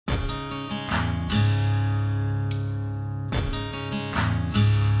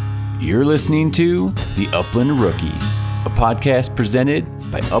You're listening to The Upland Rookie, a podcast presented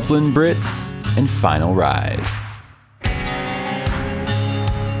by Upland Brits and Final Rise.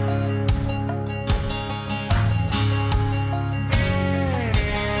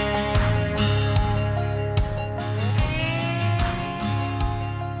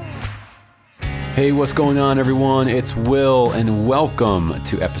 Hey, what's going on, everyone? It's Will, and welcome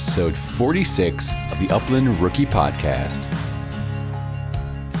to episode 46 of the Upland Rookie Podcast.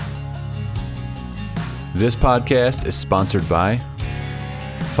 This podcast is sponsored by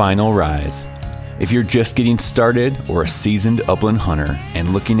Final Rise. If you're just getting started or a seasoned upland hunter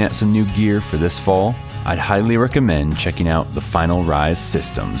and looking at some new gear for this fall, I'd highly recommend checking out the Final Rise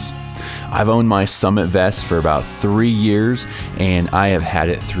systems. I've owned my Summit vest for about 3 years, and I have had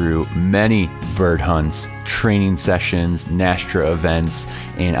it through many bird hunts, training sessions, NASTRA events,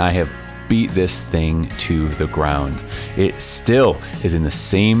 and I have beat this thing to the ground. It still is in the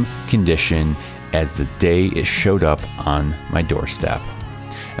same condition as the day it showed up on my doorstep.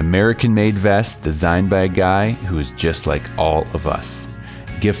 American-made vest designed by a guy who is just like all of us.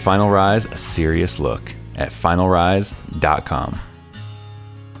 Give Final Rise a serious look at finalrise.com.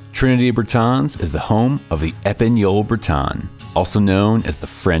 Trinity Bretons is the home of the Epagneul Breton, also known as the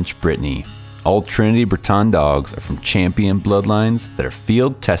French Brittany. All Trinity Breton dogs are from champion bloodlines that are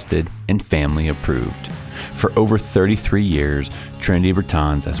field tested and family approved. For over 33 years, Trinity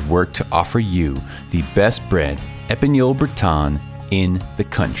Bretons has worked to offer you the best bred Epagneul Breton in the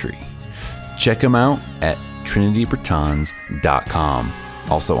country. Check them out at trinitybretons.com.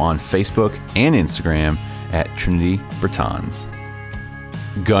 Also on Facebook and Instagram at Trinity Bretons.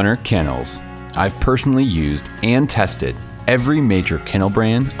 Gunner Kennels. I've personally used and tested every major kennel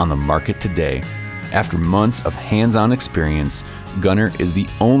brand on the market today. After months of hands-on experience, Gunner is the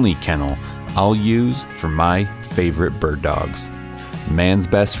only kennel I'll use for my favorite bird dogs. Man's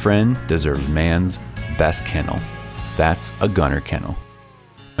best friend deserves man's best kennel. That's a Gunner kennel.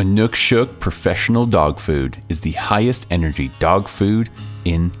 Inukshuk Professional Dog Food is the highest energy dog food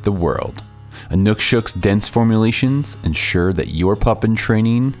in the world. Inukshuk's dense formulations ensure that your pup in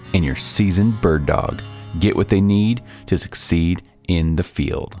training and your seasoned bird dog get what they need to succeed in the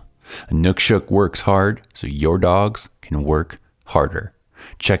field. Inukshuk works hard so your dogs can work harder.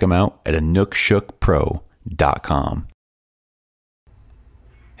 Check them out at inukshukpro.com.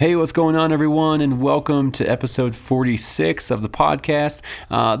 Hey, what's going on, everyone, and welcome to episode 46 of the podcast.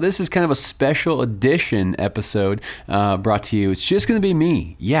 This is kind of a special edition episode brought to you. It's just going to be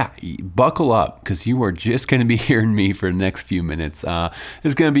me. Yeah, buckle up, because you are just going to be hearing me for the next few minutes. This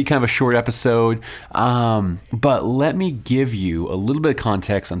is going to be kind of a short episode, but let me give you a little bit of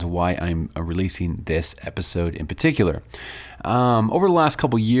context onto why I'm releasing this episode in particular. Over the last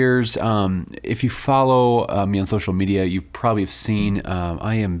couple years, if you follow me on social media, you probably have seen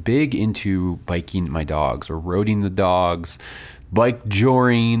I am big into biking my dogs or roading the dogs, bike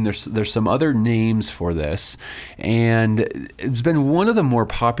joring. There's some other names for this, and it's been one of the more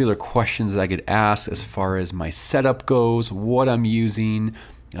popular questions that I get asked as far as my setup goes, what I'm using,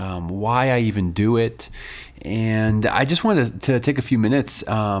 why I even do it. And I just wanted to take a few minutes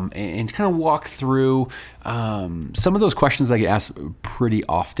and kind of walk through some of those questions that I get asked pretty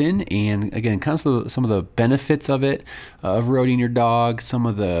often. And again, kind of some of the benefits of it, of roading your dog, some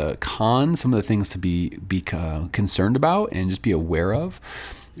of the cons, some of the things to be concerned about and just be aware of.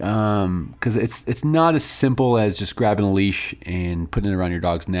 Because it's not as simple as just grabbing a leash and putting it around your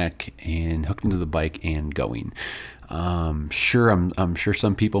dog's neck and hooking to the bike and going. I'm sure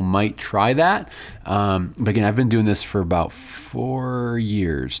some people might try that. But again, I've been doing this for about 4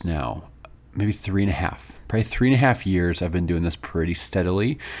 years now, maybe 3.5. Probably 3.5 years I've been doing this pretty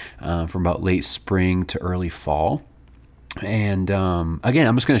steadily, from about late spring to early fall. And again,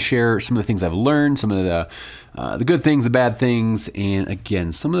 I'm just going to share some of the things I've learned, some of the good things, the bad things, and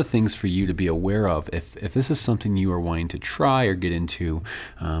again, some of the things for you to be aware of if this is something you are wanting to try or get into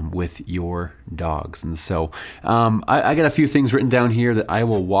with your dogs. And so I got a few things written down here that I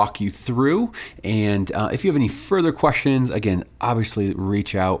will walk you through. And if you have any further questions, again, obviously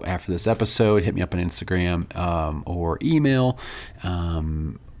reach out after this episode. Hit me up on Instagram or email.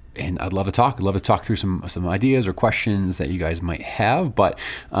 And I'd love to talk. I'd love to talk through some ideas or questions that you guys might have. But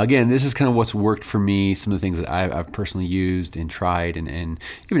again, this is kind of what's worked for me, some of the things that I've personally used and tried, and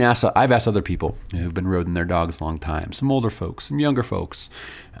even I've asked other people who've been roading their dogs a long time, some older folks, some younger folks,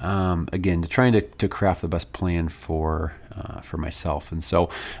 again, trying to craft the best plan for myself. And so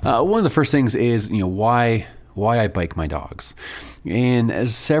one of the first things is, why I bike my dogs. And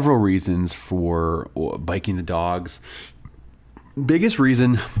there's several reasons for biking the dogs. Biggest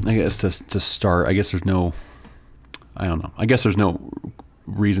reason, I guess, to start, I guess there's no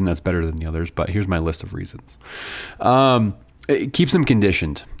reason that's better than the others, but here's my list of reasons. It keeps them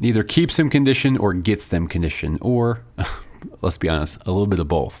conditioned. Either keeps them conditioned or gets them conditioned, or let's be honest, a little bit of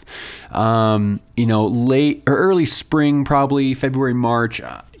both. Late or early spring, probably February, March.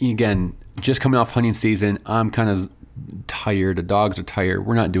 Again, just coming off hunting season, I'm kind of tired. The dogs are tired.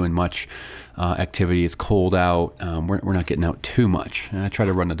 We're not doing much activity. It's cold out. We're not getting out too much. And I try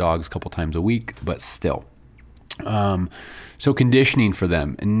to run the dogs a couple times a week, but still. So conditioning for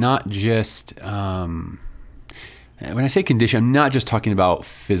them, and not just, when I say condition, I'm not just talking about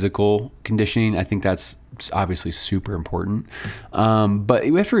physical conditioning. I think that's obviously super important. But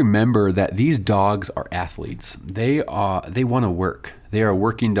we have to remember that these dogs are athletes. They want to work. They are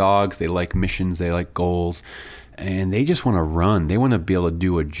working dogs. They like missions. They like goals. And they just want to run. They want to be able to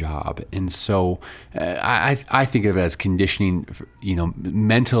do a job. And so I think of it as conditioning,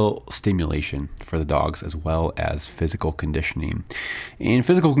 mental stimulation for the dogs as well as physical conditioning. And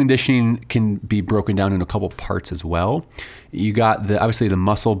physical conditioning can be broken down in a couple parts as well. You got obviously the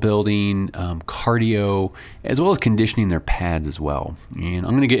muscle building, cardio, as well as conditioning their pads as well. And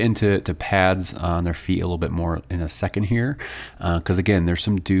I'm going to get into pads on their feet a little bit more in a second here, because again, there's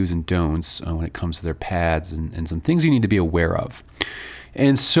some do's and don'ts when it comes to their pads and some things you need to be aware of.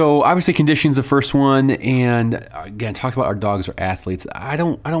 And so obviously conditioning is the first one. And again, talk about our dogs are athletes. I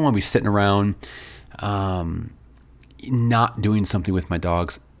don't want to be sitting around not doing something with my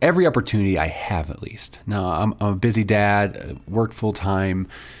dogs every opportunity I have, at least. Now, I'm a busy dad, work full time,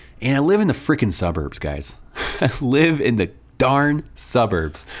 and I live in the freaking suburbs, guys. I live in the darn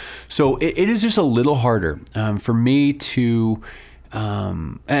suburbs. So it is just a little harder for me to,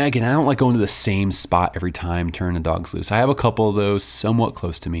 again, I don't like going to the same spot every time, turn the dogs loose. I have a couple of those somewhat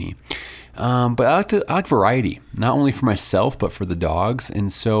close to me. But I like variety, not only for myself, but for the dogs.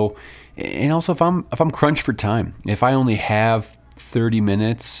 And so, and also if I'm crunched for time, if I only have 30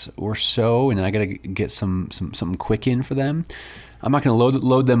 minutes or so, and I got to get something quick in for them, I'm not going to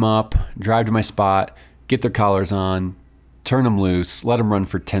load them up, drive to my spot, get their collars on, turn them loose, let them run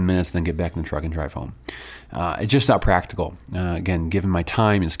for 10 minutes, then get back in the truck and drive home. It's just not practical. Again, given my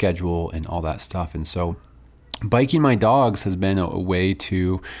time and schedule and all that stuff. And so biking my dogs has been a way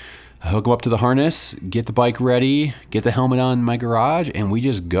to hook them up to the harness, get the bike ready, get the helmet on in my garage, and we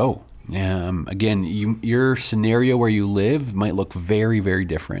just go. Again, your scenario where you live might look very, very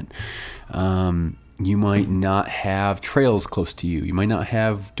different. You might not have trails close to you. You might not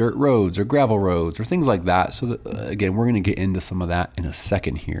have dirt roads or gravel roads or things like that. So again, we're going to get into some of that in a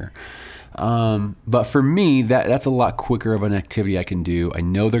second here. But for me, that's a lot quicker of an activity I can do. I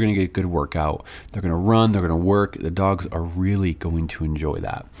know they're going to get a good workout. They're going to run. They're going to work. The dogs are really going to enjoy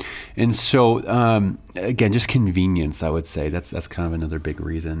that. And so, again, just convenience, I would say. That's kind of another big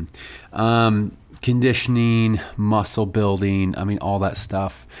reason. Conditioning, muscle building, all that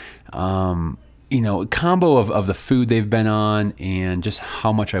stuff. Combo of the food they've been on and just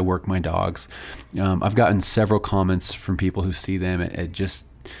how much I work my dogs. I've gotten several comments from people who see them. It just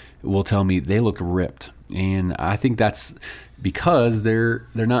will tell me they look ripped. And I think that's because they're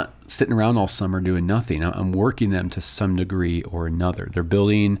not sitting around all summer doing nothing. I'm working them to some degree or another. They're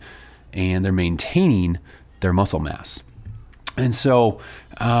building and they're maintaining their muscle mass. And so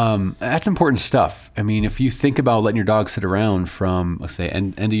that's important stuff. If you think about letting your dog sit around from, let's say,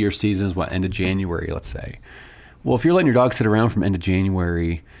 end of your season is end of January, let's say. Well, if you're letting your dog sit around from end of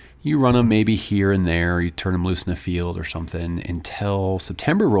January, you run them maybe here and there, or you turn them loose in the field or something until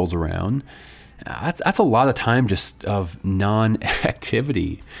September rolls around. That's a lot of time just of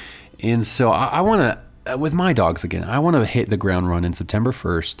non-activity. And so I want to, with my dogs again, I want to hit the ground running September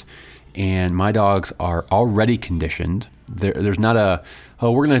 1st, and my dogs are already conditioned. There's not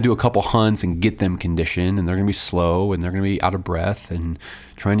we're going to do a couple hunts and get them conditioned, and they're going to be slow, and they're going to be out of breath and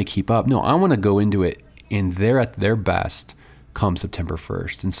trying to keep up. No, I want to go into it, and they're at their best come September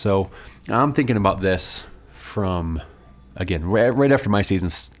 1st. And so I'm thinking about this from, again, right after my season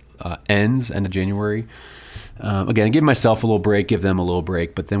ends, end of January. Again, I give myself a little break, give them a little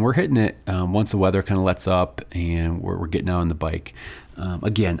break, but then we're hitting it once the weather kind of lets up and we're getting out on the bike.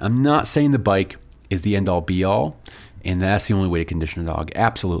 Again, I'm not saying the bike is the end-all be-all, and that's the only way to condition a dog.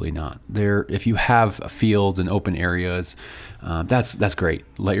 Absolutely not. If you have fields and open areas, that's great.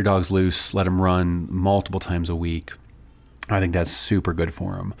 Let your dogs loose, let them run multiple times a week. I think that's super good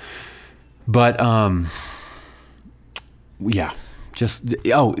for them. But yeah,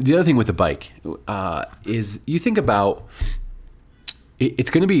 the other thing with the bike is you think about it's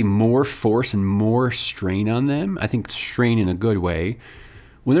going to be more force and more strain on them. I think strain in a good way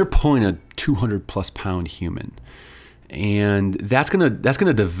when they're pulling a 200 plus pound human. And that's gonna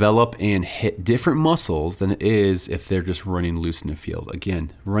develop and hit different muscles than it is if they're just running loose in the field.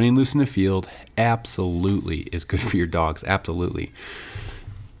 Again, running loose in the field absolutely is good for your dogs. Absolutely.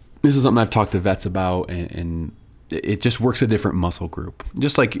 This is something I've talked to vets about, and it just works a different muscle group.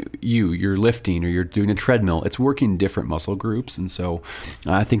 Just like you're lifting or you're doing a treadmill, it's working different muscle groups. And so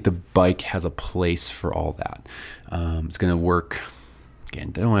I think the bike has a place for all that. It's going to work.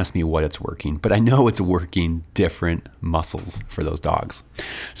 Again, don't ask me what it's working, but I know it's working different muscles for those dogs.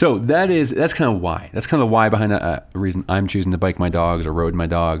 So that's kind of why. That's kind of why behind the reason I'm choosing to bike my dogs or road my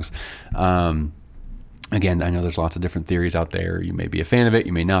dogs. Again, I know there's lots of different theories out there. You may be a fan of it,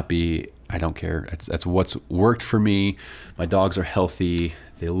 you may not be. I don't care. That's what's worked for me. My dogs are healthy.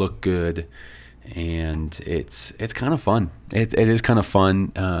 They look good. And it's kind of fun. It is kind of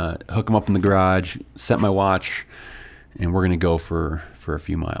fun. Hook them up in the garage, set my watch, and we're going to go for a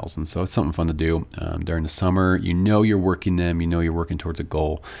few miles. And so it's something fun to do during the summer. You know you're working them. You know you're working towards a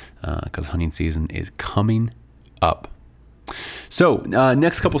goal because hunting season is coming up. So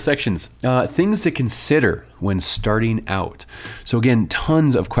next couple sections, things to consider when starting out. So again,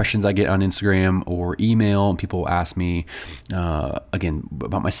 tons of questions I get on Instagram or email, and people ask me, again,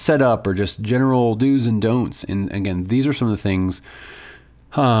 about my setup or just general do's and don'ts. And again, these are some of the things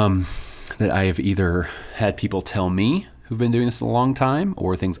that I have either had people tell me who've been doing this a long time,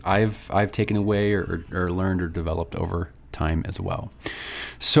 or things I've taken away or learned or developed over time as well.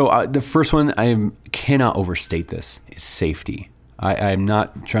 So the first one, I cannot overstate this, is safety. I'm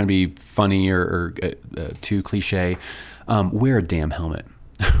not trying to be funny or too cliche. Wear a damn helmet.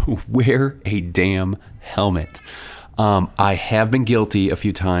 Wear a damn helmet. I have been guilty a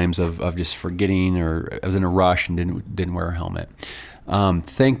few times of just forgetting, or I was in a rush and didn't wear a helmet.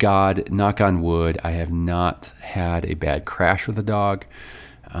 Thank God, knock on wood, I have not had a bad crash with a dog.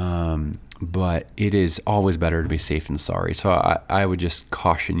 But it is always better to be safe than sorry. So I would just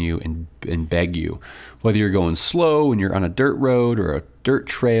caution you and beg you, whether you're going slow and you're on a dirt road or a dirt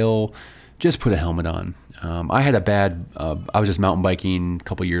trail, just put a helmet on. I had I was just mountain biking a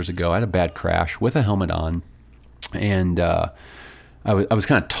couple years ago. I had a bad crash with a helmet on, and I was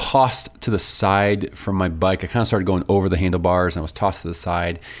kind of tossed to the side from my bike. I kind of started going over the handlebars, and I was tossed to the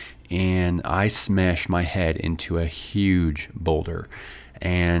side, and I smashed my head into a huge boulder.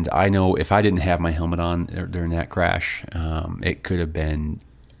 And I know if I didn't have my helmet on during that crash, it could have been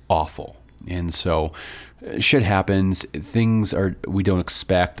awful. And so shit happens. Things we don't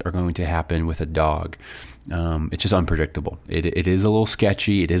expect are going to happen with a dog. It's just unpredictable. It is a little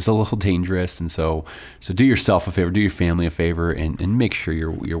sketchy. It is a little dangerous. And so do yourself a favor, do your family a favor, and make sure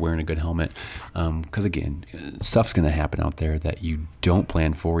you're wearing a good helmet. Because again, stuff's going to happen out there that you don't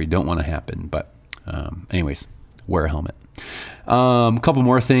plan for, you don't want to happen. But anyways, wear a helmet. A couple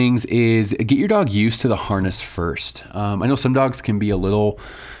more things is get your dog used to the harness first. I know some dogs can be a little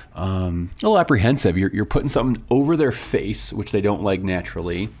apprehensive. You're putting something over their face, which they don't like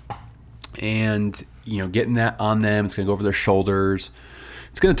naturally, and getting that on them. It's going to go over their shoulders.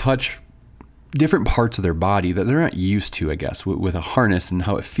 It's going to touch different parts of their body that they're not used to, I guess, with a harness and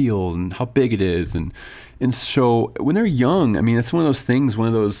how it feels and how big it is. And so when they're young, I mean, it's one of those things, one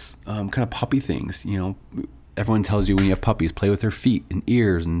of those kind of puppy things, Everyone tells you when you have puppies, play with their feet and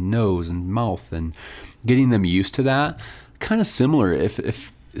ears and nose and mouth, and getting them used to that. Kind of similar.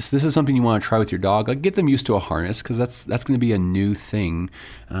 If this is something you want to try with your dog, like get them used to a harness, because that's going to be a new thing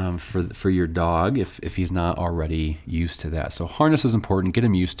for your dog if he's not already used to that. So harness is important. Get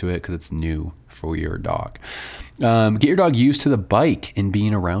him used to it because it's new for your dog. Get your dog used to the bike and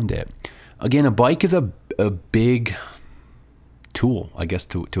being around it. Again, a bike is a big tool, I guess,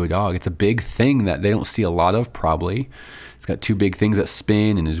 to a dog. It's a big thing that they don't see a lot of, probably. It's got two big things that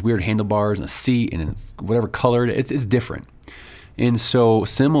spin, and there's weird handlebars and a seat, and it's whatever colored. It's different. And so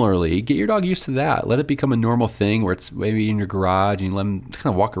similarly, get your dog used to that. Let it become a normal thing where it's maybe in your garage and you let them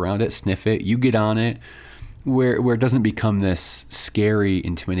kind of walk around it, sniff it, you get on it, where it doesn't become this scary,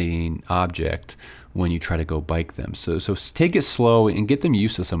 intimidating object when you try to go bike them. So take it slow and get them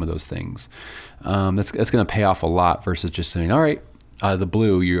used to some of those things. That's going to pay off a lot versus just saying, all right, out of the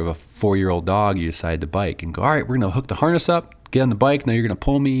blue, you have a 4-year-old dog, you decide to bike, and go, all right, we're going to hook the harness up, get on the bike, now you're going to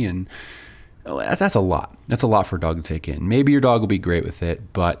pull me, and that's a lot. That's a lot for a dog to take in. Maybe your dog will be great with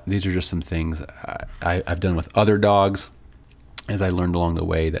it, but these are just some things I've done with other dogs as I learned along the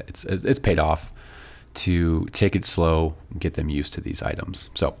way that it's paid off to take it slow and get them used to these items.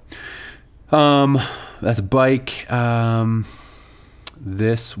 So that's a bike.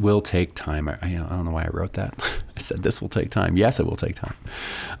 This will take time. I don't know why I wrote that. I said this will take time. Yes, it will take time.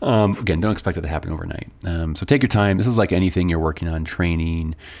 Again, don't expect it to happen overnight. So take your time. This is like anything you're working on,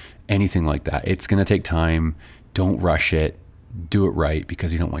 training, anything like that. It's going to take time. don't rush it. Do it right,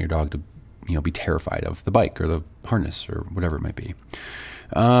 because you don't want your dog to, be terrified of the bike or the harness or whatever it might be.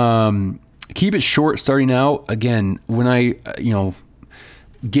 Keep it short starting out. Again, when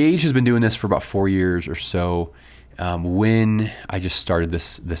Gage has been doing this for about 4 years or so. When I just started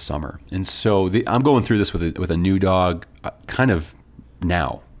this summer, and so I'm going through this with a new dog, kind of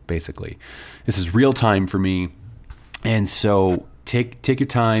now. Basically, this is real time for me, and so take your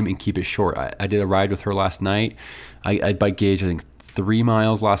time and keep it short. I did a ride with her last night. I bike Gage, I think 3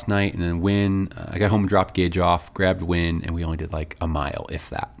 miles last night, and then Win, I got home, dropped Gage off, grabbed Win, and we only did like a mile,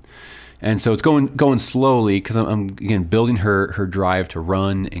 if that. And so it's going slowly, because I'm again building her drive to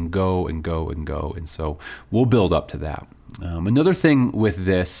run and go and go and go, and so we'll build up to that. Another thing with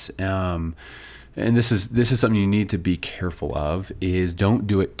this, and this is something you need to be careful of, is don't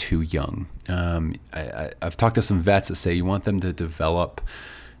do it too young. I've talked to some vets that say you want them to develop.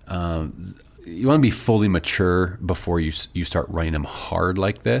 You want to be fully mature before you start running them hard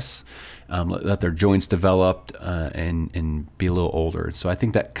like this. Let their joints develop and be a little older. So I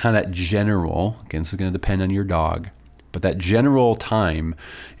think that general, again, this is going to depend on your dog, but that general time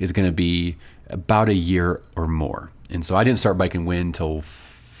is going to be about a year or more. And so I didn't start biking Win till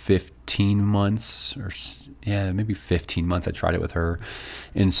 15 months maybe 15 months. I tried it with her.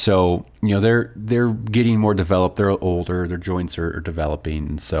 And so, they're getting more developed. They're older. Their joints are developing.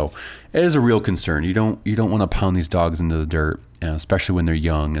 And so it is a real concern. You don't want to pound these dogs into the dirt, especially when they're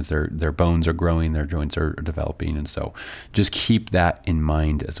young, as their bones are growing, their joints are developing. And so just keep that in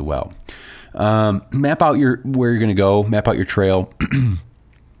mind as well. Map out where you're going to go, map out your trail.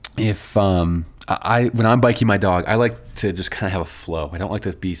 When I'm biking my dog, I like to just kind of have a flow. I don't like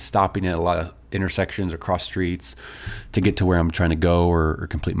to be stopping at a lot of intersections or cross streets to get to where I'm trying to go or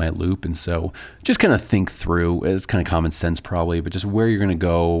complete my loop. And so just kind of think through, it's kind of common sense probably, but just where you're going to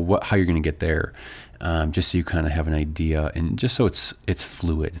go, how you're going to get there, just so you kind of have an idea, and just so it's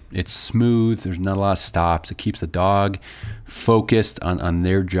fluid, it's smooth. There's not a lot of stops. It keeps the dog focused on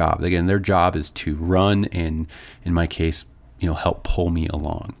their job. Again, their job is to run, and in my case, help pull me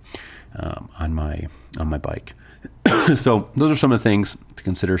along on my bike. So those are some of the things to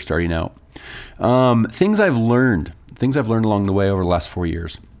consider starting out. Things I've learned along the way over the last 4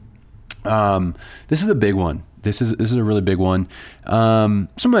 years. This is a big one. This is a really big one. Some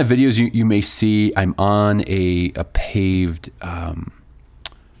of my videos you may see, I'm on a paved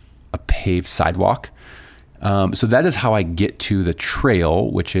sidewalk. So that is how I get to the trail,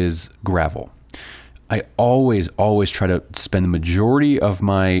 which is gravel. I always try to spend the majority of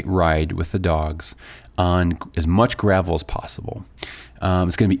my ride with the dogs on as much gravel as possible.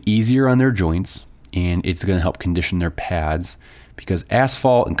 It's going to be easier on their joints, and it's going to help condition their pads, because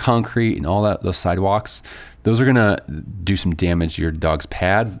asphalt and concrete and all those sidewalks, those are going to do some damage to your dog's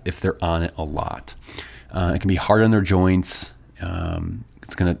pads if they're on it a lot. It can be hard on their joints.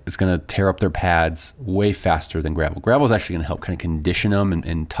 It's gonna tear up their pads way faster than gravel. Gravel is actually going to help kind of condition them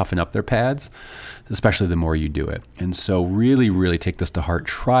and toughen up their pads, especially the more you do it. And so really, really take this to heart.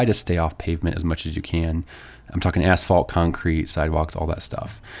 Try to stay off pavement as much as you can. I'm talking asphalt, concrete, sidewalks, all that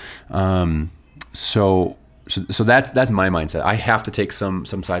stuff. So that's my mindset. I have to take some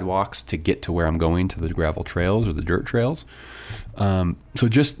sidewalks to get to where I'm going, to the gravel trails or the dirt trails. So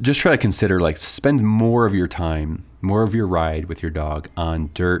just try to consider, like, spend more of your time, more of your ride with your dog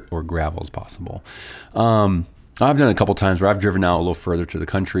on dirt or gravel as possible. I've done it a couple times where I've driven out a little further to the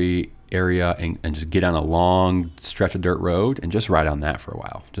country area and just get on a long stretch of dirt road and just ride on that for a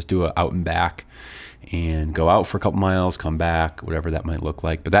while. Just do a out and back and go out for a couple miles, come back, whatever that might look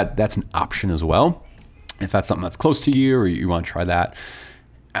like. But that's an option as well. If that's something that's close to you or you want to try that,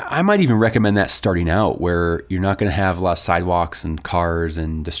 I might even recommend that starting out, where you're not going to have a lot of sidewalks and cars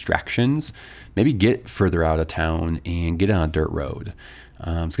and distractions. Maybe get further out of town and get on a dirt road. It's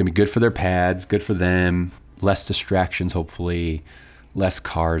going to be good for their pads, good for them, less distractions, hopefully, less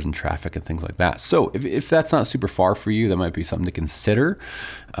cars and traffic and things like that. So if that's not super far for you, that might be something to consider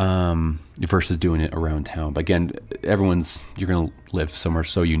versus doing it around town. But again, you're going to live somewhere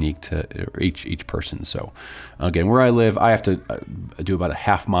so unique to each person. So again, where I live, I have to do about a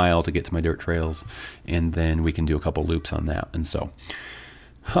half mile to get to my dirt trails, and then we can do a couple loops on that. And so,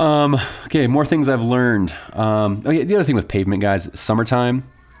 okay, more things I've learned. The other thing with pavement, guys, summertime,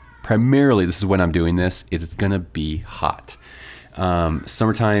 primarily, this is when I'm doing this, is it's going to be hot.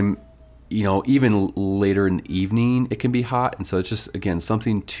 Summertime, even later in the evening, it can be hot. And so it's just, again,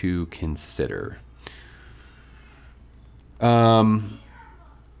 something to consider. A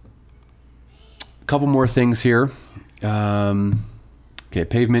couple more things here. Okay,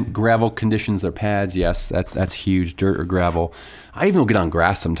 pavement, gravel conditions their pads. Yes, that's huge. Dirt or gravel. I even will get on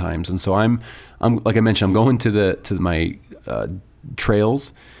grass sometimes. And so I'm like I mentioned, I'm going to my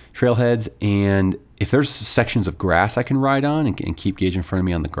trailheads, and if there's sections of grass I can ride on and keep Gage in front of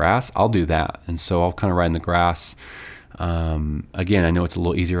me on the grass, I'll do that. And so I'll kind of ride in the grass. Again, I know it's a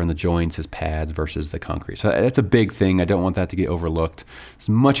little easier on the joints as pads versus the concrete. So that's a big thing. I don't want that to get overlooked. As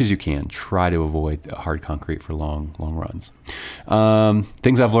much as you can, try to avoid hard concrete for long runs.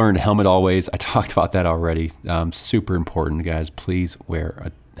 Things I've learned: helmet always. I talked about that already. Super important, guys. Please wear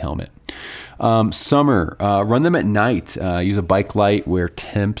a helmet. Summer, run them at night. Use a bike light where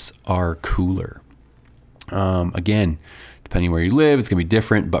temps are cooler. Again, depending where you live, it's going to be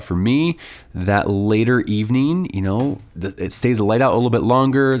different. But for me, that later evening, it stays the light out a little bit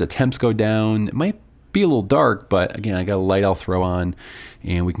longer. The temps go down. It might be a little dark, but again, I got a light I'll throw on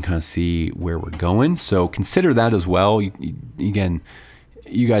and we can kind of see where we're going. So consider that as well. Again,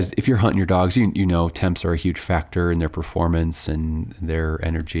 you guys, if you're hunting your dogs, you know temps are a huge factor in their performance and their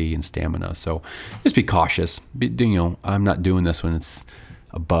energy and stamina. So just be cautious. I'm not doing this when it's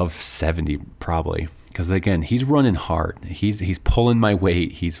above 70 probably. Because again, he's running hard. He's pulling my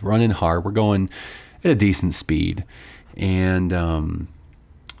weight. He's running hard. We're going at a decent speed, and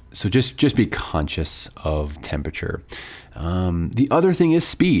so just be conscious of temperature. The other thing is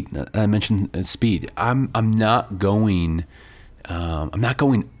speed. I mentioned speed. I'm not going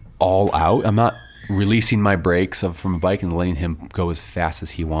all out. I'm not releasing my brakes from a bike and letting him go as fast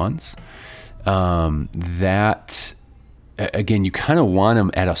as he wants. Again, you kind of want them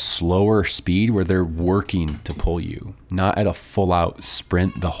at a slower speed where they're working to pull you, not at a full out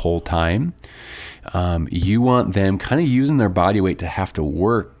sprint the whole time. You want them kind of using their body weight to have to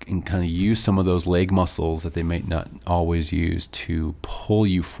work and kind of use some of those leg muscles that they might not always use to pull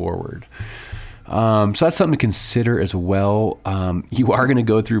you forward. So that's something to consider as well. You are going to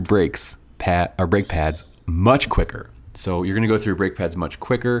go through brake pads much quicker. So you're going to go through brake pads much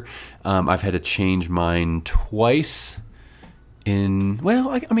quicker. I've had to change mine twice. More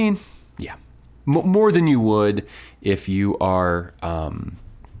than you would if you are,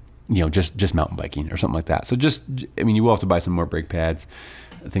 just mountain biking or something like that. So you will have to buy some more brake pads,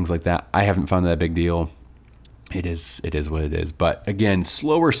 things like that. I haven't found that a big deal. It is what it is. But again,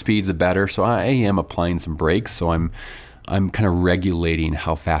 slower speeds are better. So I am applying some brakes. So I'm kind of regulating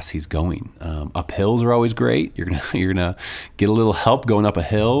how fast he's going. Up hills are always great. You're gonna get a little help going up a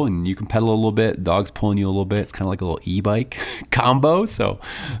hill, and you can pedal a little bit. Dog's pulling you a little bit. It's kind of like a little e-bike combo. So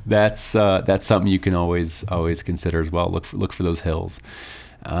that's something you can always consider as well. Look for those hills.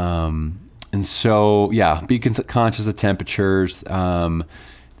 And so be conscious of temperatures.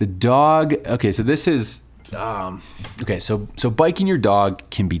 The dog. Okay, so this is. So biking your dog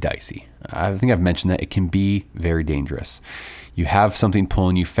can be dicey. I think I've mentioned that it can be very dangerous. You have something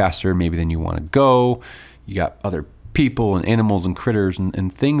pulling you faster maybe than you want to go. You got other people and animals and critters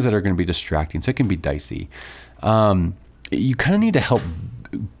and things that are going to be distracting. So it can be dicey. You kind of need to help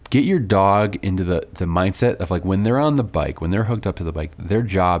get your dog into the mindset of like when they're on the bike, when they're hooked up to the bike, their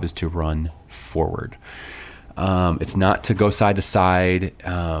job is to run forward. It's not to go side to side,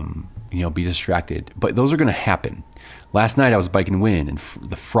 be distracted. But those are going to happen. Last night I was biking Win, and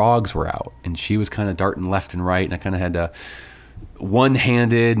the frogs were out, and she was kind of darting left and right, and I kind of had to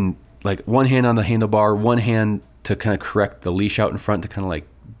one-handed and like one hand on the handlebar, one hand to kind of correct the leash out in front to kind of like,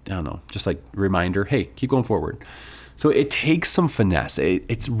 I don't know, just like reminder, hey, keep going forward. So it takes some finesse.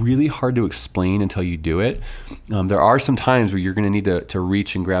 It's really hard to explain until you do it. There are some times where you're going to need to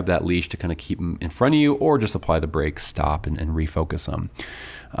reach and grab that leash to kind of keep them in front of you, or just apply the brakes, stop, and refocus them.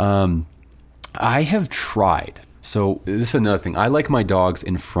 I have tried. So this is another thing. I like my dogs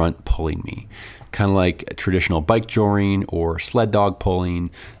in front pulling me, kind of like traditional bike joring or sled dog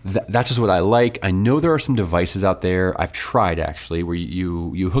pulling. That's just what I like. I know there are some devices out there. I've tried actually where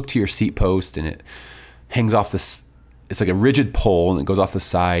you hook to your seat post and it hangs off this. It's like a rigid pole and it goes off the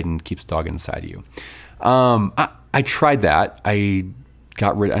side and keeps the dog inside of you. I tried that. I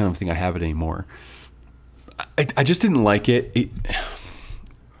got rid. I don't think I have it anymore. I just didn't like it.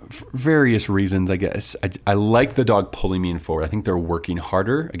 For various reasons, I guess. I like the dog pulling me in forward. I think they're working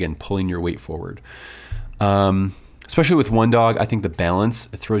harder, again, pulling your weight forward. Especially with one dog, I think it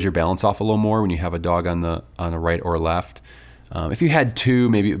throws your balance off a little more when you have a dog on the right or left. If you had two,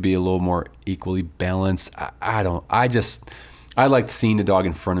 maybe it would be a little more equally balanced. I liked seeing the dog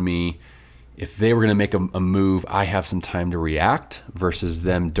in front of me. If they were going to make a move, I have some time to react versus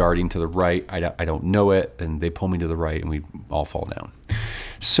them darting to the right. I don't know it, and they pull me to the right, and we all fall down.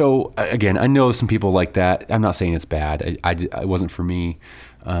 So again, I know some people like that. I'm not saying it's bad. It wasn't for me,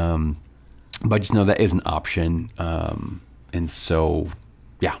 but just know that is an option. And so,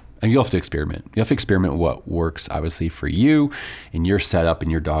 and you'll have to experiment. You have to experiment what works, obviously, for you and your setup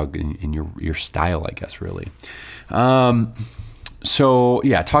and your dog and your style, I guess, really. So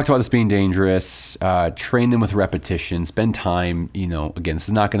yeah, talked about this being dangerous. Train them with repetition. Spend time. Again, this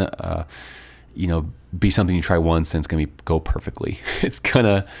is not gonna, be something you try once and it's gonna go perfectly. It's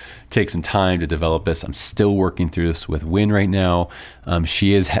gonna take some time to develop this. I'm still working through this with Win right now.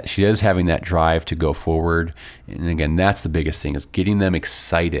 She is having that drive to go forward, and again, that's the biggest thing, is getting them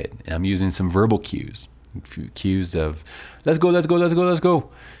excited. And I'm using some verbal cues of let's go, let's go, let's go, let's go.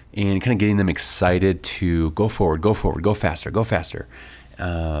 And kind of getting them excited to go forward, go faster, go faster.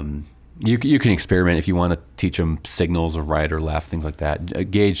 You can experiment if you want to teach them signals of right or left, things like that.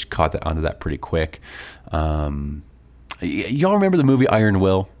 Gage caught onto that pretty quick. Y'all remember the movie Iron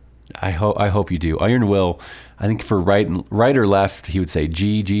Will? I hope you do. Iron Will, I think for right or left, he would say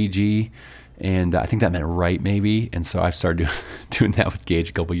G, G, G. And I think that meant right, maybe. And so I started doing that with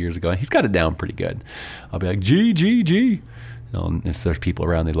Gage a couple years ago. And he's got it down pretty good. I'll be like, G, G, G. If there's people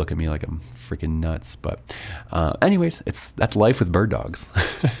around, they look at me like I'm freaking nuts. But anyways, that's life with bird dogs.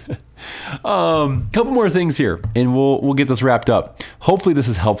 Couple more things here, and we'll get this wrapped up. Hopefully this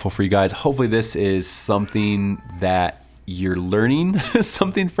is helpful for you guys. Hopefully this is something that you're learning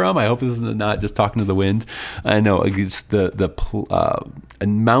something from. I hope this is not just talking to the wind. I know it's the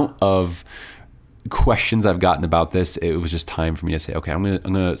amount of questions I've gotten about this. It was just time for me to say, okay, I'm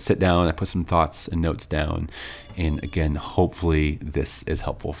gonna sit down. I put some thoughts and notes down, and again, hopefully this is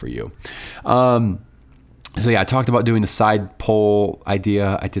helpful for you. So yeah, I talked about doing the side pole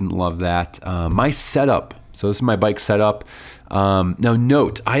idea. I didn't love that. My setup. So this is my bike setup. Now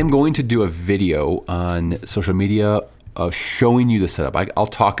note, I am going to do a video on social media of showing you the setup. I'll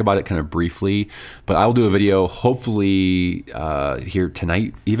talk about it kind of briefly, but I'll do a video hopefully here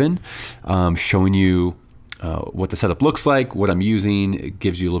tonight even, showing you what the setup looks like, what I'm using. It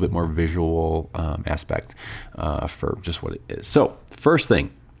gives you a little bit more visual aspect for just what it is. So first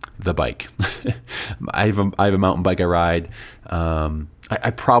thing, the bike. I have a mountain bike I ride.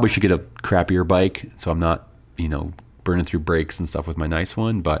 I probably should get a crappier bike so I'm not, burning through brakes and stuff with my nice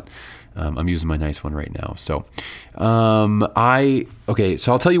one, but I'm using my nice one right now. So, so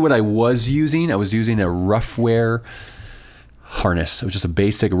I'll tell you what I was using. I was using a Ruffwear harness. It was just a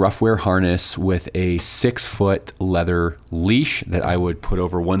basic Ruffwear harness with a 6-foot leather leash that I would put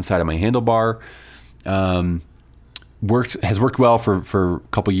over one side of my handlebar. Has worked well for a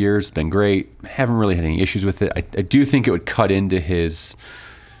couple years. Been great. Haven't really had any issues with it. I do think it would cut into his,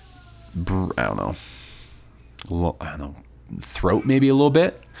 throat maybe a little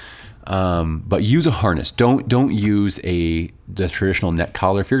bit. But use a harness. Don't use the traditional neck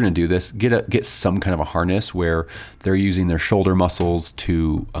collar. If you're going to do this, get some kind of a harness where they're using their shoulder muscles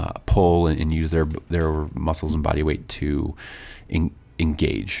to pull and use their muscles and body weight to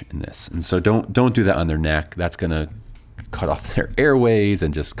engage in this. And so don't do that on their neck. That's going to cut off their airways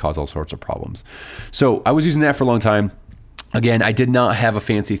and just cause all sorts of problems. So I was using that for a long time. Again, I did not have a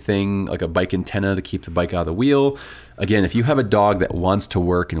fancy thing like a bike antenna to keep the bike out of the wheel. Again, if you have a dog that wants to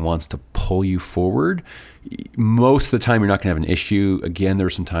work and wants to pull you forward, most of the time you're not going to have an issue. Again, there were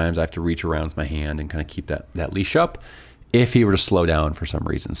some times I have to reach around with my hand and kind of keep that leash up if he were to slow down for some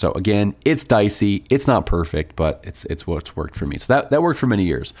reason. So again, it's dicey. It's not perfect, but it's what's worked for me. So that worked for many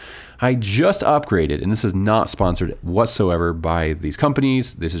years. I just upgraded, and this is not sponsored whatsoever by these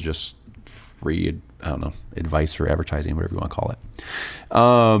companies. This is just free, advice or advertising, whatever you want to call it.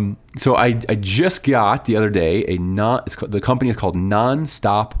 So I just got the other day the company is called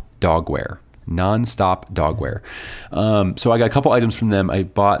Nonstop Dogwear. Nonstop Dogwear. So I got a couple items from them. I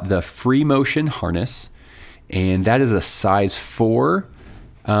bought the Free Motion harness, and that is a size 4.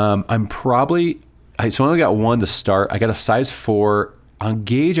 So I only got one to start. I got a size 4. On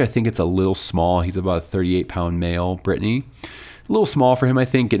Gage, I think it's a little small. He's about a 38-pound male, Brittany. A little small for him, I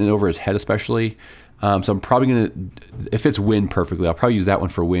think, getting it over his head especially. So I'm probably going to, if it's Win perfectly, I'll probably use that one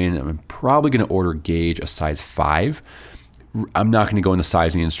for Win. I'm probably going to order Gage a size 5. I'm not going to go into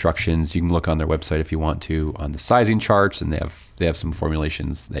sizing instructions. You can look on their website if you want to on the sizing charts, and they have some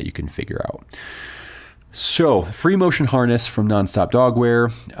formulations that you can figure out. So Free Motion harness from Nonstop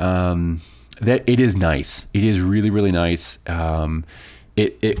Dogwear. That it is nice. It is really, really nice. So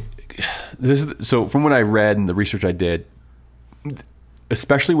from what I read and the research I did,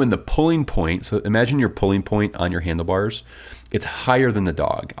 especially when the pulling point, so imagine your pulling point on your handlebars, it's higher than the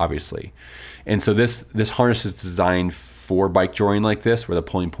dog, obviously. And so this harness is designed for bike joring like this, where the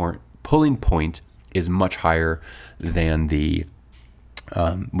pulling point is much higher than the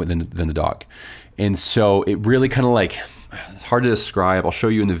dog. And so it really kind of it's hard to describe. I'll show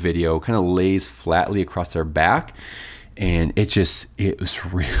you in the video, kind of lays flatly across their back. and it was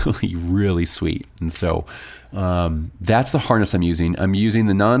really, really sweet. And so that's the harness I'm using. I'm using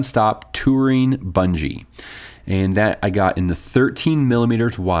the Nonstop Touring Bungee, and that I got in the 13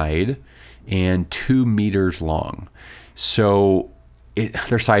 millimeters wide and 2 meters long. So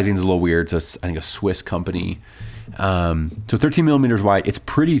their sizing is a little weird. So it's, I think, a Swiss company. So 13 millimeters wide, it's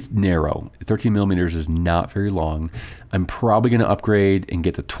pretty narrow. 13 millimeters is not very long. I'm probably going to upgrade and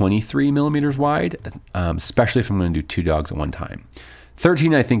get to 23 millimeters wide, especially if I'm going to do 2 dogs at one time.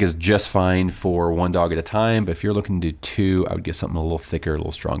 13, I think, is just fine for 1 dog at a time. But if you're looking to do 2, I would get something a little thicker, a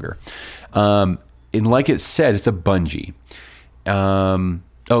little stronger. And like it says, it's a bungee.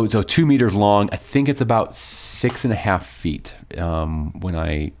 So 2 meters long. I think it's about 6.5 feet when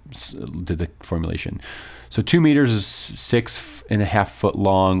I did the formulation. So 2 meters is 6.5 foot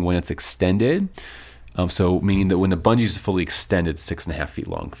long when it's extended. So meaning that when the bungee is fully extended, 6.5 feet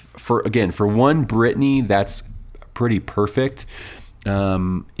long. For one Brittany, that's pretty perfect.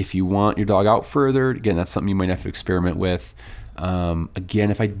 If you want your dog out further, again, that's something you might have to experiment with.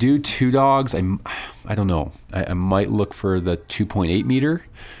 Again, if I do 2 dogs, I don't know. I might look for the 2.8 meter,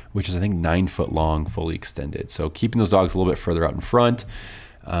 which is, I think, 9 foot long, fully extended. So keeping those dogs a little bit further out in front.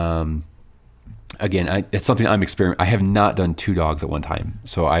 Again, it's something I'm experimenting. I have not done 2 dogs at one time.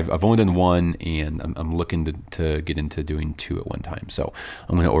 So I've only done 1, and I'm looking to get into doing 2 at one time. So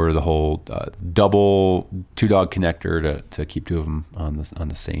I'm going to order the whole double 2-dog connector to keep 2 of them on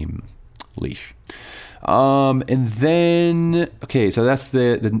the same leash. And then, okay, so that's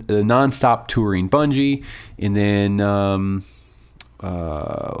the Nonstop Touring Bungee. And then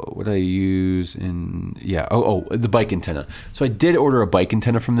what I use the bike antenna. So I did order a bike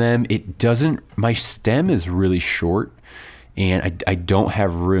antenna from them. My stem is really short, and I don't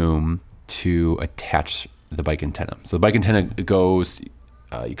have room to attach the bike antenna. So the bike antenna goes,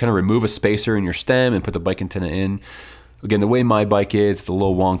 you kind of remove a spacer in your stem and put the bike antenna in. Again, the way my bike is, it's a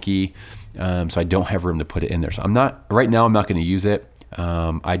little wonky. So I don't have room to put it in there. So right now I'm not going to use it.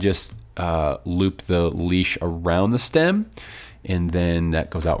 I just loop the leash around the stem, and then that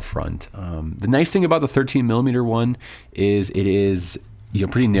goes out front. The nice thing about the 13 millimeter one is it is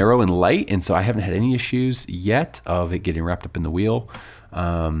pretty narrow and light, and so I haven't had any issues yet of it getting wrapped up in the wheel.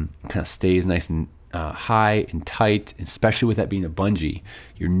 Kind of stays nice and high and tight, especially with that being a bungee.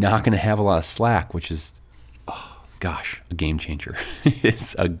 You're not going to have a lot of slack, which is, a game changer.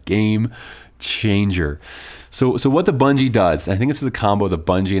 It's a game changer. So what the bungee does, I think this is a combo of the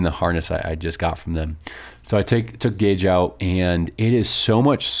bungee and the harness I just got from them. So I took Gage out, and it is so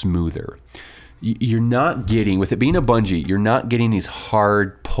much smoother. You're not getting, with it being a bungee, you're not getting these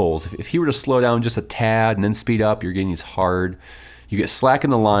hard pulls. If he were to slow down just a tad and then speed up, you're getting these hard, you get slack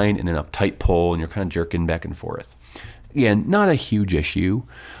in the line and then a tight pull, and you're kind of jerking back and forth. Again, not a huge issue,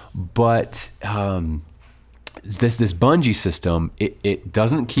 but this bungee system, it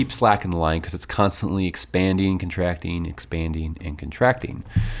doesn't keep slack in the line because it's constantly expanding, contracting, expanding, and contracting.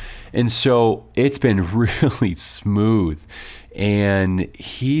 And so it's been really smooth. And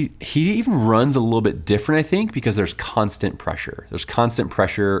he even runs a little bit different, I think, because there's constant pressure. There's constant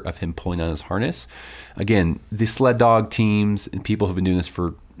pressure of him pulling on his harness. Again, the sled dog teams and people who've been doing this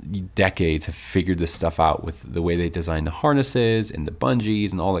for decades have figured this stuff out with the way they design the harnesses and the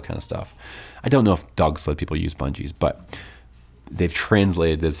bungees and all that kind of stuff. I don't know if dog sled people use bungees, but they've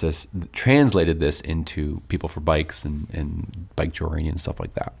translated this into people for bikes and bike journey and stuff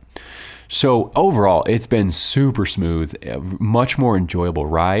like that. So overall, it's been super smooth, a much more enjoyable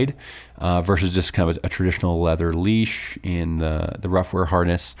ride versus just kind of a traditional leather leash and the rough wear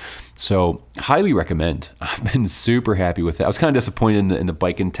harness. So highly recommend. I've been super happy with it. I was kind of disappointed in the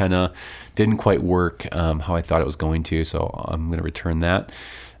bike antenna. Didn't quite work how I thought it was going to, so I'm going to return that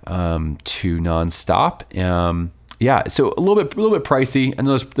to Nonstop. So a little bit pricey. I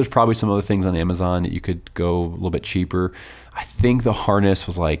know there's probably some other things on Amazon that you could go a little bit cheaper. I think the harness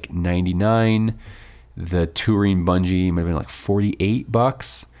was like $99. The touring bungee might have been like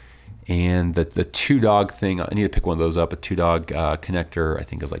 $48. And the 2-dog thing, I need to pick one of those up. A 2-dog connector, I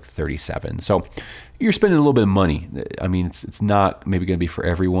think, is like $37. So you're spending a little bit of money. I mean, it's not maybe going to be for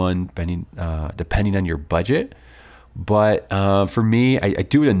everyone, depending on your budget. But for me, I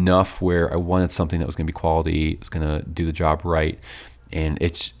do it enough where I wanted something that was going to be quality, was going to do the job right, and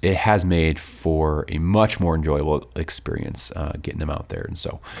it has made for a much more enjoyable experience getting them out there. And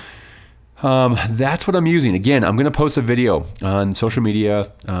so that's what I'm using. Again, I'm going to post a video on social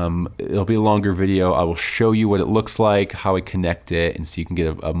media. It'll be a longer video. I will show you what it looks like, how I connect it, and so you can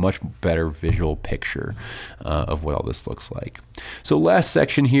get a much better visual picture of what all this looks like. So last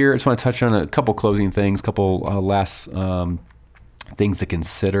section here, I just want to touch on a couple closing things, last things to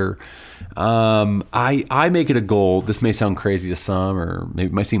consider. I make it a goal. This may sound crazy to some, or maybe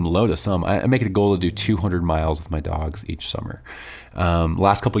it might seem low to some. I make it a goal to do 200 miles with my dogs each summer.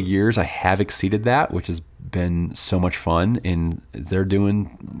 Last couple of years, I have exceeded that, which has been so much fun. And they're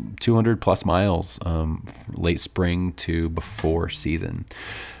doing 200 plus miles late spring to before season.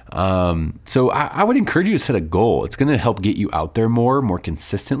 So I would encourage you to set a goal. It's going to help get you out there more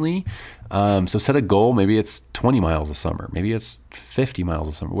consistently. So set a goal. Maybe it's 20 miles a summer. Maybe it's 50 miles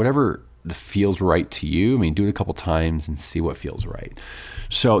a summer. Whatever feels right to you. I mean, do it a couple times and see what feels right.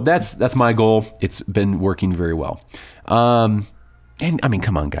 So that's my goal. It's been working very well. And I mean,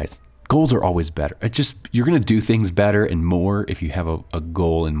 come on, guys. Goals are always better. You're going to do things better and more if you have a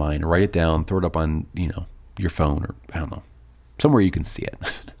goal in mind. Write it down, throw it up on, your phone, or I don't know, somewhere you can see it.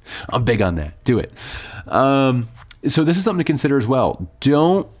 I'm big on that. Do it. So this is something to consider as well.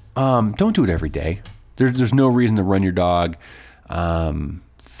 Don't do it every day. There's no reason to run your dog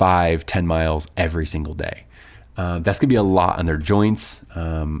 5-10 miles every single day. That's gonna be a lot on their joints.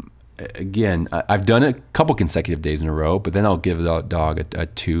 Again, I've done it a couple consecutive days in a row, but then I'll give the dog a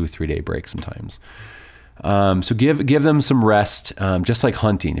 2-3 day break sometimes. So give them some rest, just like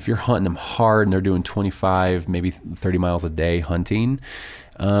hunting. If you're hunting them hard and they're doing 25, maybe 30 miles a day hunting,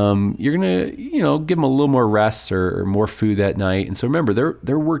 you're gonna, give them a little more rest or more food that night. And so remember,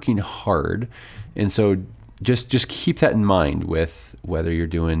 they're working hard, and so just keep that in mind with whether you're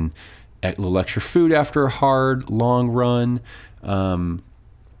doing a little extra food after a hard long run.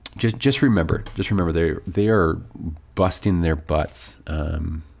 Just remember they are busting their butts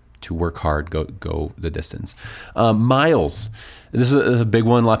to work hard, go the distance. Miles. This is a big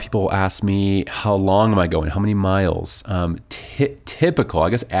one. A lot of people ask me, how long am I going? How many miles? Typical, I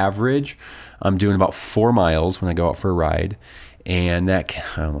guess average, I'm doing about 4 miles when I go out for a ride. And that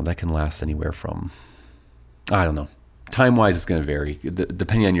can last anywhere from, I don't know. Time-wise, it's going to vary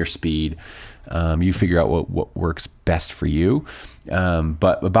depending on your speed. You figure out what works best for you.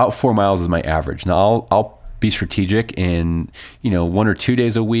 But about 4 miles is my average. Now I'll be strategic, and 1 or 2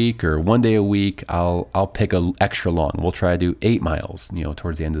 days a week or 1 day a week, I'll pick a extra long. We'll try to do 8 miles,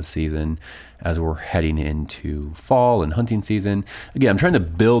 towards the end of the season as we're heading into fall and hunting season. Again, I'm trying to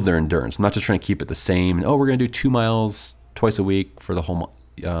build their endurance. I'm not just trying to keep it the same. And we're going to do 2 miles twice a week for the whole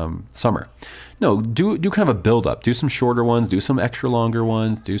summer. No, do kind of a build up. Do some shorter ones, do some extra longer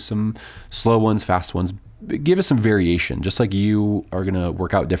ones, do some slow ones, fast ones. Give us some variation, just like you are going to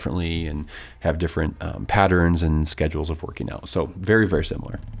work out differently and have different patterns and schedules of working out. So very, very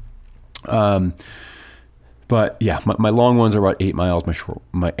similar. But yeah, my long ones are about 8 miles.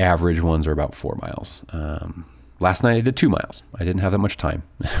 My average ones are about 4 miles. Last night I did 2 miles. I didn't have that much time.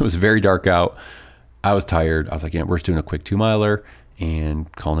 It was very dark out. I was tired. I was like, we're just doing a quick 2 miler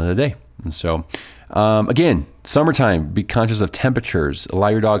and calling it a day. And so, again, summertime, be conscious of temperatures. Allow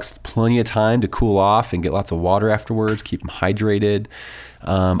your dogs plenty of time to cool off and get lots of water afterwards. Keep them hydrated.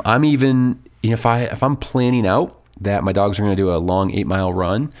 I'm even, if I'm planning out that my dogs are going to do a long 8 mile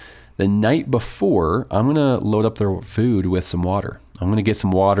run, the night before, I'm going to load up their food with some water. I'm going to get some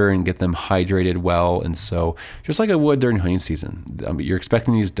water and get them hydrated well. And so just like I would during hunting season, you're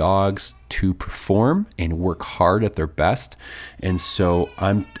expecting these dogs to perform and work hard at their best. And so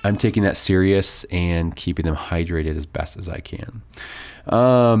I'm taking that serious and keeping them hydrated as best as I can.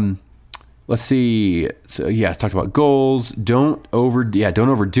 Let's see. So yeah, I talked about goals. Don't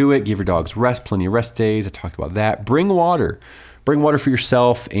overdo it. Give your dogs rest, plenty of rest days. I talked about that. Bring water for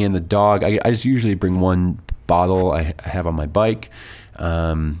yourself and the dog. I just usually bring one bottle I have on my bike.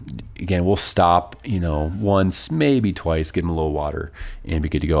 Again, we'll stop, once, maybe twice, give them a little water and be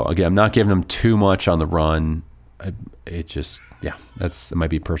good to go. Again, I'm not giving them too much on the run. It might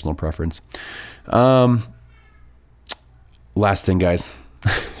be personal preference. Last thing, guys,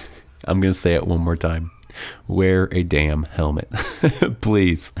 I'm going to say it one more time. Wear a damn helmet,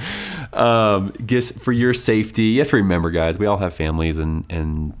 please. Just for your safety. You have to remember, guys, we all have families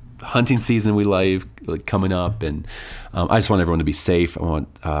and hunting season we like coming up, and I just want everyone to be safe. I want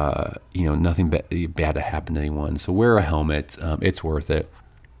nothing bad to happen to anyone. So wear a helmet. It's worth it.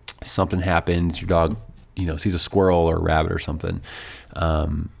 Something happens, your dog sees a squirrel or a rabbit or something.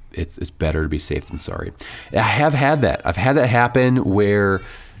 It's better to be safe than sorry. I have had that. I've had that happen where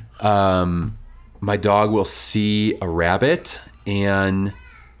my dog will see a rabbit and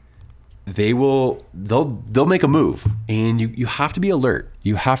they'll make a move, and you have to be alert.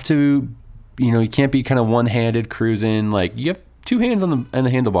 You have to, you can't be kind of one-handed cruising. Like, you have 2 hands on the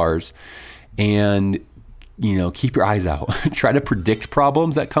handlebars, and keep your eyes out. Try to predict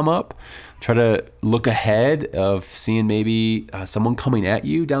problems that come up. Try to look ahead of seeing maybe someone coming at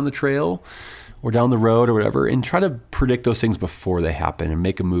you down the trail, or down the road or whatever, and try to predict those things before they happen and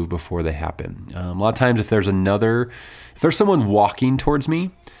make a move before they happen. A lot of times if there's someone walking towards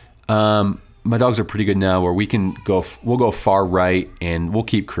me, my dogs are pretty good now where we'll go far right and we'll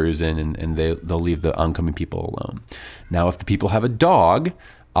keep cruising and they'll leave the oncoming people alone. Now, if the people have a dog,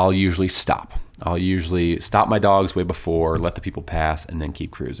 I'll usually stop. I'll usually stop my dogs way before, let the people pass, and then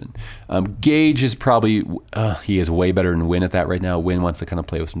keep cruising. Gage is probably, he is way better than Win at that right now. Win wants to kind of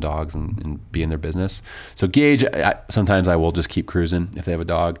play with some dogs and be in their business. So Gage, sometimes I will just keep cruising if they have a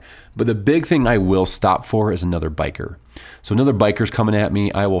dog. But the big thing I will stop for is another biker. So another biker's coming at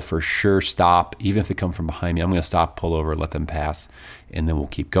me, I will for sure stop. Even if they come from behind me, I'm going to stop, pull over, let them pass, and then we'll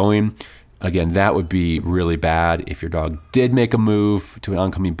keep going. Again, that would be really bad if your dog did make a move to an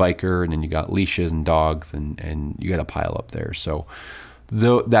oncoming biker and then you got leashes and dogs and you got a pile up there. So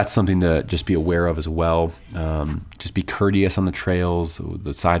that's something to just be aware of as well. Just be courteous on the trails,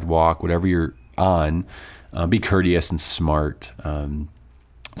 the sidewalk, whatever you're on. Be courteous and smart.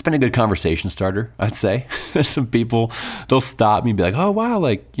 It's been a good conversation starter, I'd say. Some people, they'll stop me and be like, oh, wow,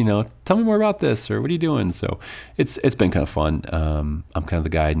 tell me more about this, or what are you doing? So it's been kind of fun. I'm kind of the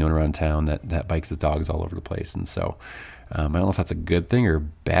guy known around town that bikes his dogs all over the place. And so I don't know if that's a good thing or a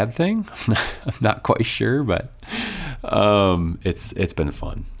bad thing. I'm not quite sure, but it's been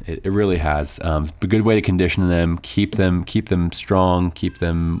fun. It really has. It's a good way to condition them, keep them strong, keep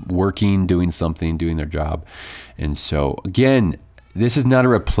them working, doing something, doing their job. And so, again, this is not a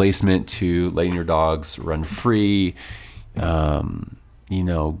replacement to letting your dogs run free. That's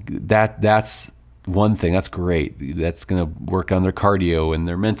one thing. That's great. That's going to work on their cardio and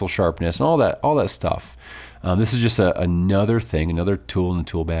their mental sharpness and all that stuff. This is just another thing, another tool in the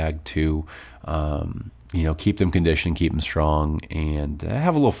tool bag to, keep them conditioned, keep them strong, and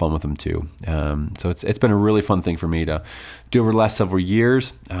have a little fun with them too. So it's been a really fun thing for me to do over the last several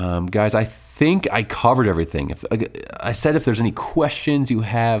years. Guys, I think I covered everything. If there's any questions you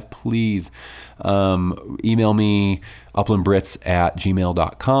have, please email me,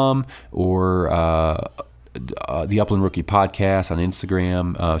 uplandbrits@gmail.com, or the Upland Rookie Podcast on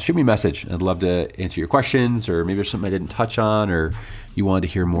Instagram. Shoot me a message. I'd love to answer your questions, or maybe there's something I didn't touch on or you wanted to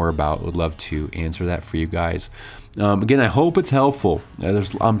hear more about. Would love to answer that for you guys. Again, I hope it's helpful.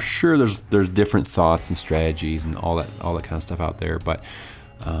 I'm sure there's different thoughts and strategies and all that kind of stuff out there, but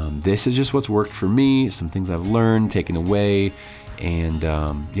this is just what's worked for me. Some things I've learned, taken away, and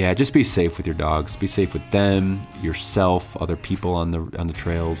just be safe with your dogs. Be safe with them, yourself, other people on the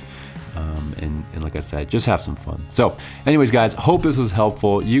trails. And like I said, just have some fun. So anyways, guys, hope this was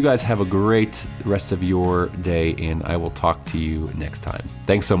helpful. You guys have a great rest of your day, and I will talk to you next time.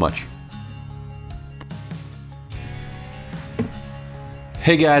 Thanks so much.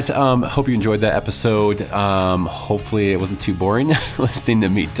 Hey guys, hope you enjoyed that episode. Hopefully it wasn't too boring listening to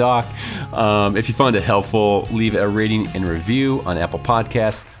me talk. If you found it helpful, leave a rating and review on Apple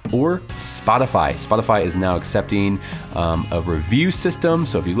Podcasts or Spotify. Spotify is now accepting a review system.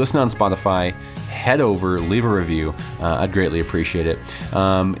 So if you listen on Spotify, head over, leave a review. I'd greatly appreciate it.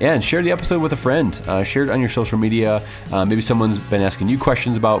 And share the episode with a friend. Share it on your social media. Maybe someone's been asking you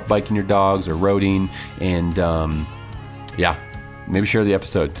questions about biking your dogs or roading, and maybe share the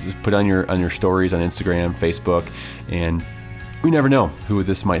episode. Just put it on your stories on Instagram, Facebook, and we never know who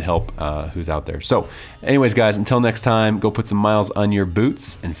this might help, who's out there. So anyways, guys, until next time, go put some miles on your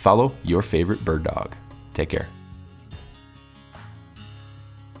boots and follow your favorite bird dog. Take care.